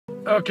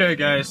Okay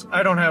guys,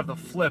 I don't have the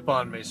flip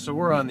on me, so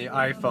we're on the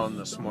iPhone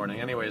this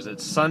morning. Anyways,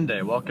 it's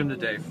Sunday. Welcome to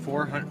day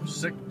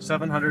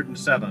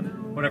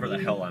 707, whatever the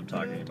hell I'm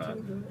talking about.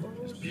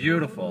 It's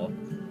beautiful,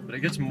 but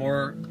it gets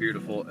more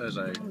beautiful as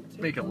I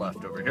make a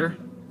left over here.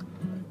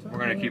 We're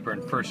gonna keep her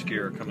in first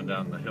gear coming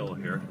down the hill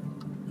here.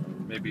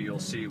 Maybe you'll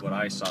see what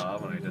I saw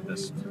when I did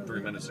this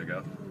 3 minutes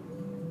ago.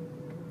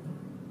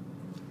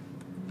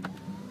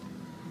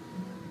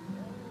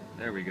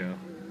 There we go.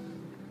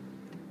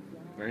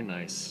 Very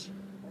nice.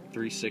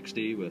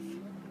 360 with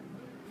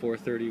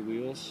 430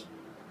 wheels.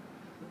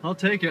 I'll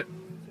take it.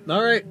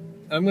 All right,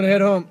 I'm gonna head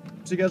home.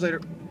 See you guys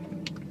later.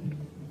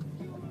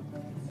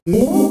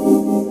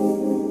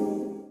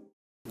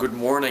 Good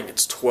morning,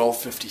 it's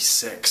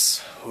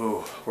 12:56.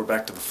 Ooh, we're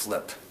back to the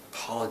flip.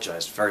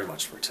 Apologize very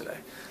much for today.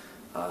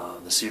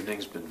 This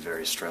evening's been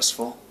very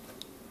stressful.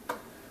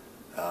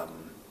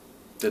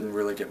 Didn't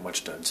really get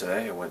much done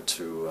today. I went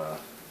to,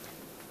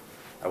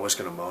 I was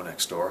gonna mow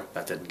next door.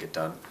 That didn't get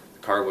done.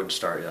 Car wouldn't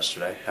start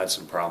yesterday, had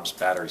some problems,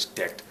 battery's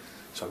dicked.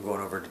 So I'm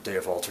going over to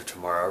Dave Alter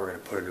tomorrow. We're going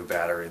to put a new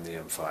battery in the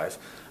M5.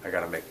 I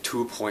got to make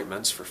 2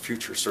 appointments for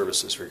future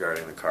services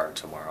regarding the car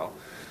tomorrow.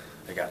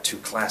 I got 2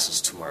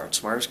 classes tomorrow.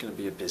 Tomorrow's going to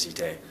be a busy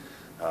day.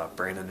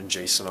 Brandon and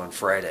Jason on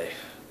Friday.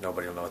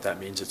 Nobody will know what that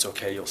means. It's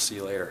okay, you'll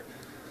see later.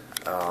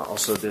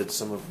 Also did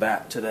some of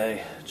that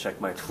today.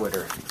 Check my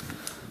Twitter.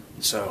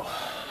 So,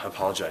 I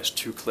apologize.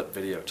 2 clip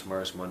video.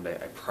 Tomorrow's Monday.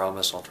 I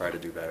promise I'll try to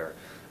do better.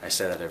 I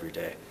say that every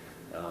day.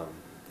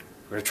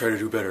 We're going to try to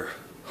do better.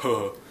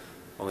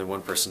 Only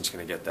one person's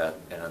going to get that,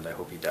 and I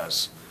hope he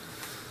does.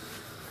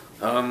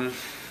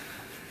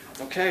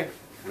 Okay,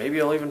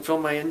 maybe I'll even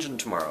film my engine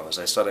tomorrow, as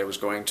I said I was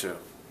going to,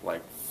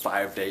 like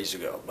 5 days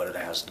ago, but it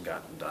hasn't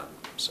gotten done,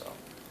 so.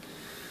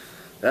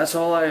 That's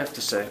all I have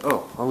to say.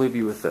 Oh, I'll leave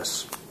you with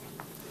this.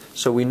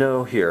 So we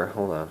know here,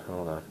 hold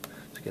on,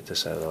 let's get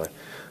this out of the way.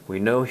 We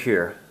know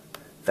here,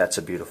 that's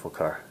a beautiful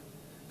car.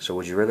 So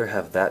would you rather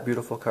have that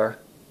beautiful car,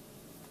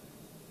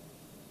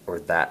 or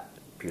that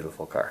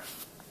beautiful car?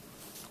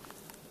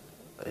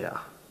 Yeah,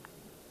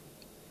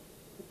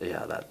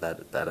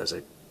 that is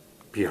a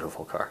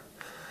beautiful car.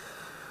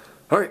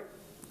 All right,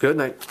 good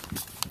night.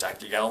 Talk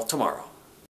to you all tomorrow.